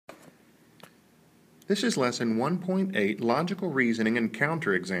This is Lesson 1.8, Logical Reasoning and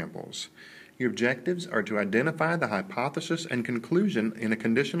Counterexamples. Your objectives are to identify the hypothesis and conclusion in a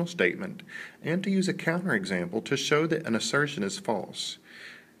conditional statement and to use a counterexample to show that an assertion is false.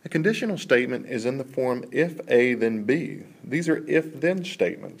 A conditional statement is in the form if A then B. These are if-then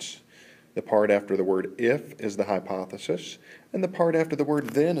statements. The part after the word if is the hypothesis, and the part after the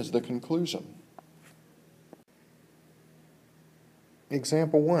word then is the conclusion.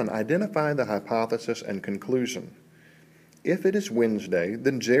 Example 1. Identify the hypothesis and conclusion. If it is Wednesday,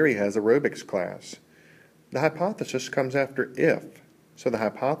 then Jerry has aerobics class. The hypothesis comes after if, so the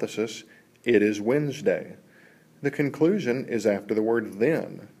hypothesis, it is Wednesday. The conclusion is after the word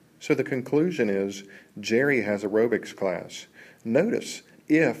then, so the conclusion is Jerry has aerobics class. Notice,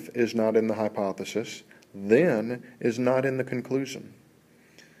 if is not in the hypothesis, then is not in the conclusion.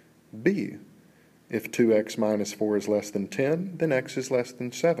 B. If 2x minus 4 is less than 10, then x is less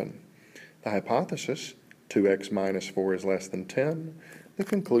than 7. The hypothesis, 2x minus 4 is less than 10. The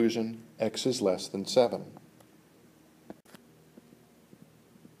conclusion, x is less than 7.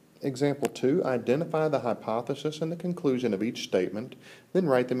 Example 2, identify the hypothesis and the conclusion of each statement, then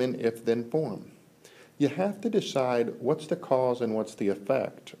write them in if-then form. You have to decide what's the cause and what's the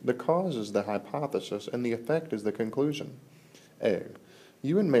effect. The cause is the hypothesis and the effect is the conclusion. A.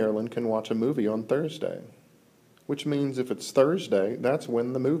 You and Marilyn can watch a movie on Thursday, which means if it's Thursday, that's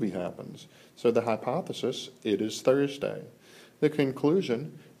when the movie happens. So the hypothesis, it is Thursday. The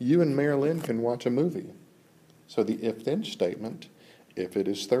conclusion, you and Marilyn can watch a movie. So the if-then statement, if it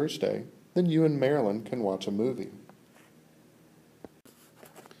is Thursday, then you and Marilyn can watch a movie.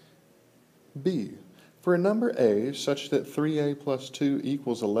 B. For a number A such that 3a plus 2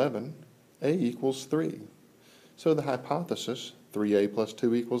 equals 11, a equals 3. So the hypothesis, 3a plus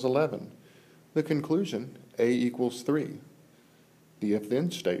 2 equals 11. The conclusion, a equals 3. The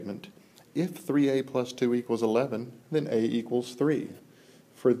if-then statement, if 3a plus 2 equals 11, then a equals 3.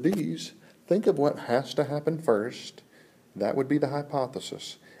 For these, think of what has to happen first. That would be the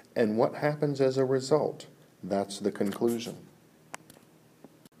hypothesis. And what happens as a result, that's the conclusion.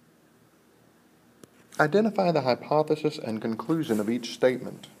 Identify the hypothesis and conclusion of each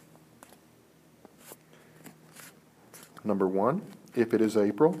statement. Number 1, if it is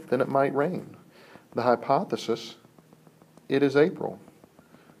April, then it might rain. The hypothesis, it is April.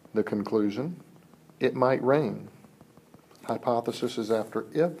 The conclusion, it might rain. Hypothesis is after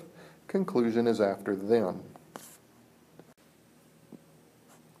if, conclusion is after then.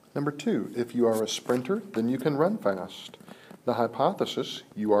 Number 2, if you are a sprinter, then you can run fast. The hypothesis,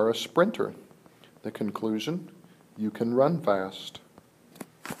 you are a sprinter. The conclusion, you can run fast.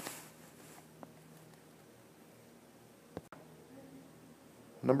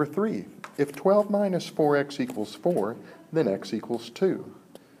 Number 3, if 12 minus 4x equals 4, then x equals 2.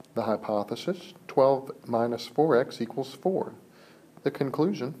 The hypothesis, 12 minus 4x equals 4. The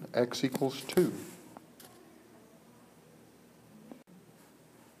conclusion, x equals 2.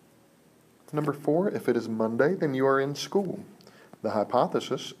 Number 4, if it is Monday, then you are in school. The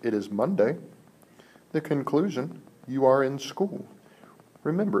hypothesis, it is Monday. The conclusion, you are in school.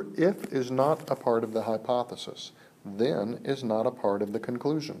 Remember, if is not a part of the hypothesis. Then is not a part of the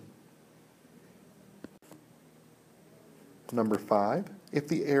conclusion. Number 5, if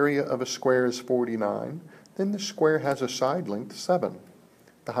the area of a square is 49, then the square has a side length 7.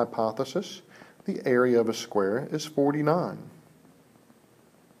 The hypothesis, the area of a square is 49.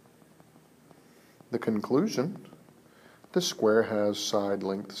 The conclusion, the square has side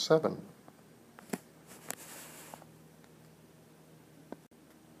length 7.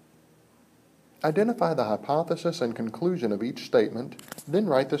 Identify the hypothesis and conclusion of each statement, then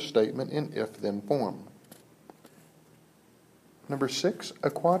write the statement in if-then form. Number 6, a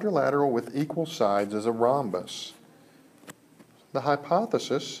quadrilateral with equal sides is a rhombus. The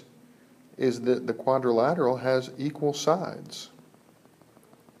hypothesis is that the quadrilateral has equal sides.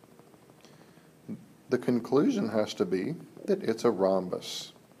 The conclusion has to be that it's a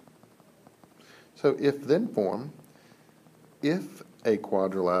rhombus. So if-then form, if a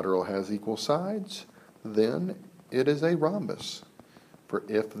quadrilateral has equal sides, then it is a rhombus. For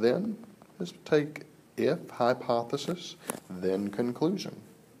if-then, just take if, hypothesis, then conclusion.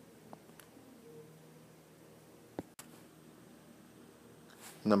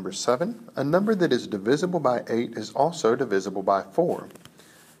 Number 7, a number that is divisible by 8 is also divisible by 4.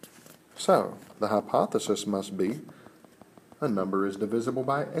 So, the hypothesis must be a number is divisible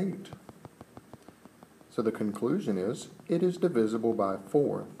by 8. So the conclusion is, it is divisible by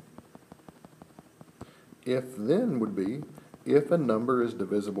 4. If-then would be, if a number is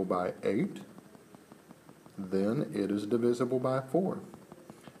divisible by 8, then it is divisible by 4.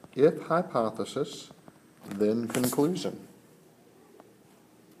 If hypothesis, then conclusion.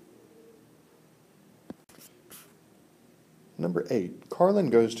 Number 8,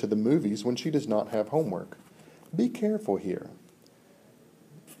 Karlyn goes to the movies when she does not have homework. Be careful here.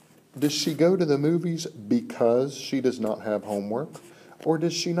 Does she go to the movies because she does not have homework? Or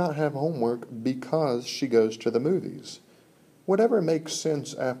does she not have homework because she goes to the movies? Whatever makes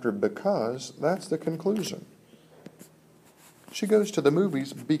sense after because, that's the conclusion. She goes to the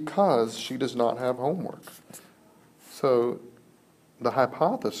movies because she does not have homework. So the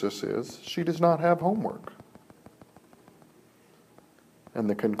hypothesis is she does not have homework. And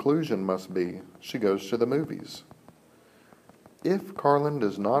the conclusion must be she goes to the movies. If Karlyn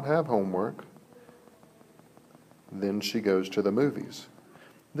does not have homework, then she goes to the movies.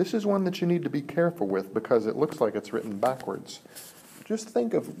 This is one that you need to be careful with because it looks like it's written backwards. Just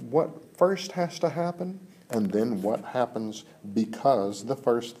think of what first has to happen and then what happens because the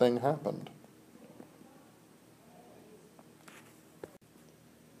first thing happened.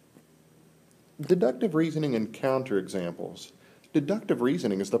 Deductive reasoning and counterexamples. Deductive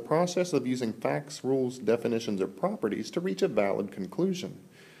reasoning is the process of using facts, rules, definitions, or properties to reach a valid conclusion.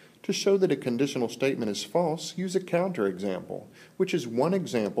 To show that a conditional statement is false, use a counterexample, which is one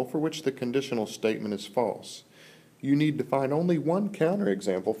example for which the conditional statement is false. You need to find only one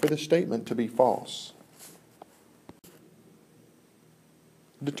counterexample for the statement to be false.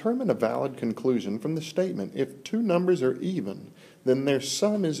 Determine a valid conclusion from the statement. If two numbers are even, then their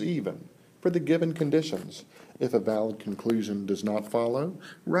sum is even for the given conditions. If a valid conclusion does not follow,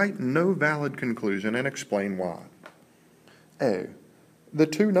 write no valid conclusion and explain why. A. The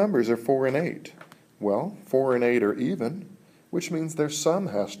two numbers are 4 and 8. Well, 4 and 8 are even, which means their sum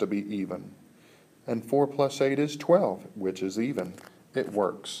has to be even. And 4 plus 8 is 12, which is even. It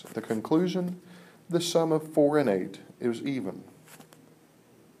works. The conclusion, the sum of 4 and 8 is even.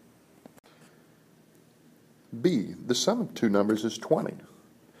 B. The sum of two numbers is 20.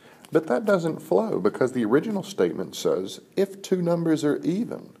 But that doesn't flow because the original statement says, if two numbers are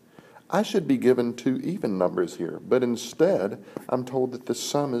even. I should be given two even numbers here, but instead I'm told that the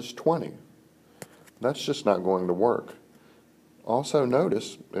sum is 20. That's just not going to work. Also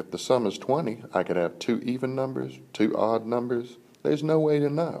notice, if the sum is 20, I could have two even numbers, two odd numbers. There's no way to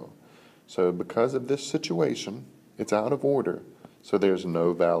know. So because of this situation, it's out of order, so there's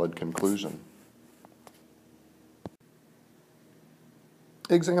no valid conclusion.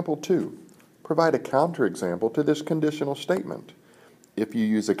 Example 2. Provide a counterexample to this conditional statement. If you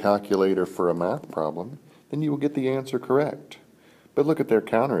use a calculator for a math problem, then you will get the answer correct. But look at their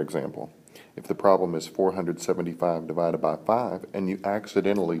counterexample. If the problem is 475 divided by 5 and you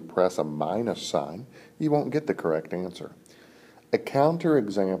accidentally press a minus sign, you won't get the correct answer. A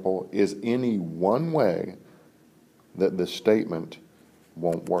counterexample is any one way that the statement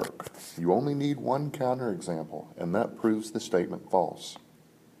won't work. You only need one counterexample, and that proves the statement false.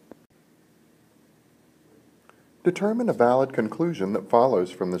 Determine a valid conclusion that follows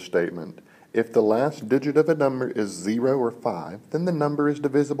from the statement. If the last digit of a number is 0 or 5, then the number is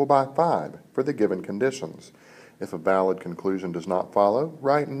divisible by 5 for the given conditions. If a valid conclusion does not follow,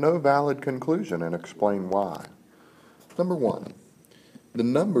 write no valid conclusion and explain why. Number 1. The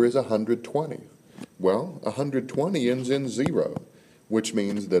number is 120. Well, 120 ends in 0, which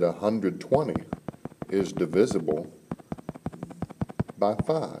means that 120 is divisible by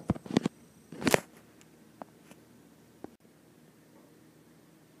 5.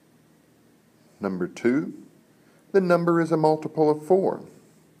 Number 2, the number is a multiple of 4.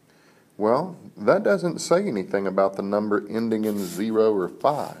 Well, that doesn't say anything about the number ending in 0 or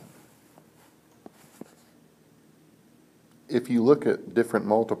 5. If you look at different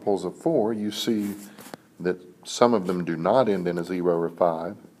multiples of 4, you see that some of them do not end in a 0 or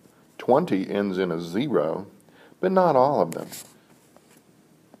 5. 20 ends in a 0, but not all of them.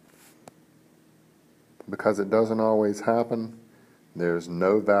 Because it doesn't always happen, there's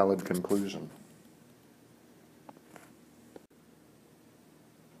no valid conclusion.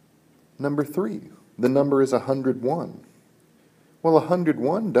 Number 3, the number is 101. Well,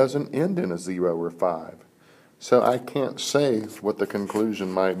 101 doesn't end in a 0 or 5, so I can't say what the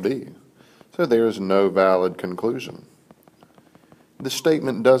conclusion might be. So there is no valid conclusion. The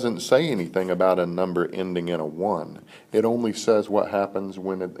statement doesn't say anything about a number ending in a 1. It only says what happens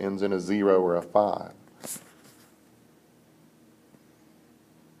when it ends in a 0 or a 5.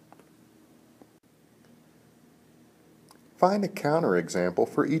 Find a counterexample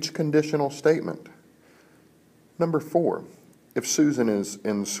for each conditional statement. Number 4, if Susan is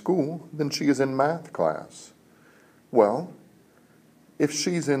in school, then she is in math class. Well, if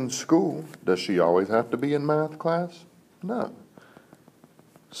she's in school, does she always have to be in math class? No.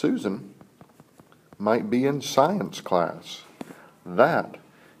 Susan might be in science class. That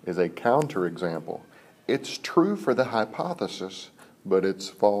is a counterexample. It's true for the hypothesis, but it's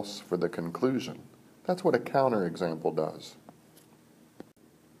false for the conclusion. That's what a counterexample does.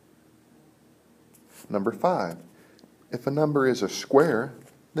 Number 5. If a number is a square,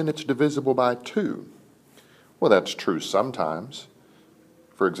 then it's divisible by 2. Well, that's true sometimes.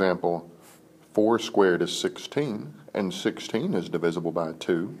 For example, 4 squared is 16, and 16 is divisible by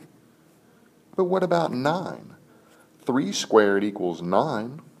 2. But what about 9? 3 squared equals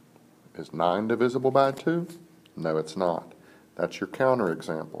 9. Is 9 divisible by 2? No, it's not. That's your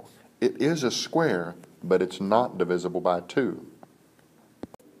counterexample. It is a square, but it's not divisible by 2.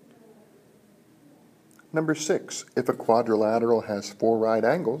 Number 6, if a quadrilateral has 4 right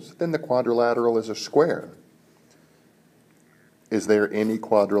angles, then the quadrilateral is a square. Is there any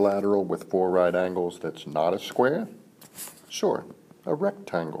quadrilateral with 4 right angles that's not a square? Sure, a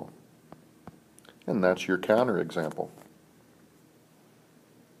rectangle. And that's your counterexample.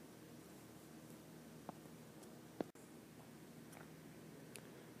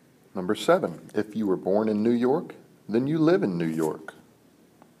 Number 7, if you were born in New York, then you live in New York.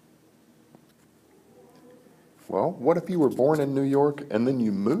 Well, what if you were born in New York and then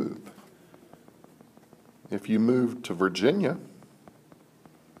you move? If you moved to Virginia,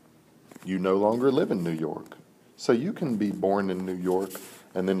 you no longer live in New York. So you can be born in New York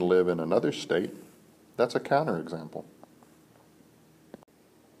and then live in another state. That's a counterexample.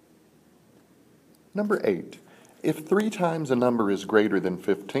 Number 8, if 3 times a number is greater than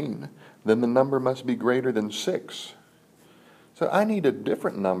 15, then the number must be greater than 6. So I need a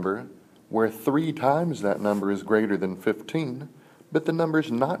different number where 3 times that number is greater than 15, but the number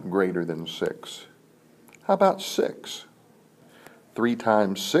is not greater than 6. How about 6? 3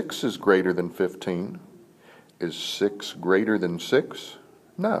 times 6 is greater than 15. Is 6 greater than 6?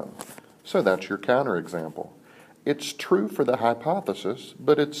 No. So that's your counterexample. It's true for the hypothesis,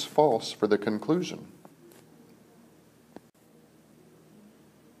 but it's false for the conclusion.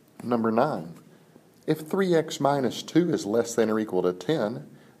 Number 9. If 3x minus 2 is less than or equal to 10,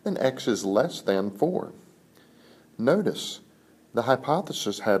 then x is less than 4. Notice, the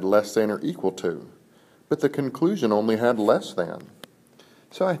hypothesis had less than or equal to, but the conclusion only had less than.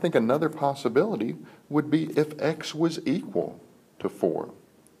 So I think another possibility would be if x was equal to 4.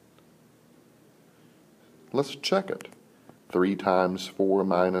 Let's check it. 3 times 4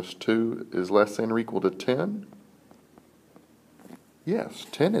 minus 2 is less than or equal to 10? Yes,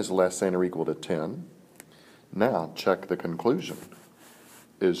 10 is less than or equal to 10. Now check the conclusion.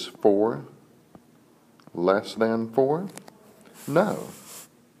 Is 4 less than 4? No.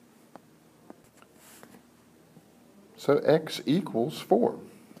 So x equals 4.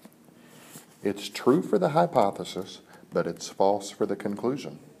 It's true for the hypothesis, but it's false for the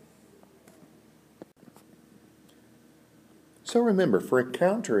conclusion. So remember, for a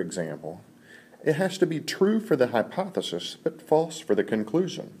counterexample, it has to be true for the hypothesis, but false for the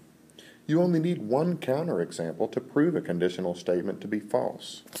conclusion. You only need one counterexample to prove a conditional statement to be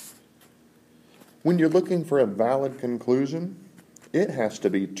false. When you're looking for a valid conclusion, it has to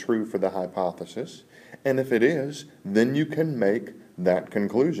be true for the hypothesis, and if it is, then you can make that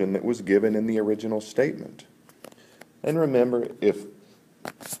conclusion that was given in the original statement. And remember, if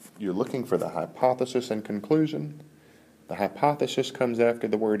you're looking for the hypothesis and conclusion, the hypothesis comes after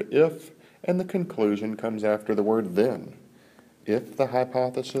the word if, and the conclusion comes after the word then. If the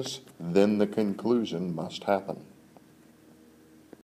hypothesis, then the conclusion must happen.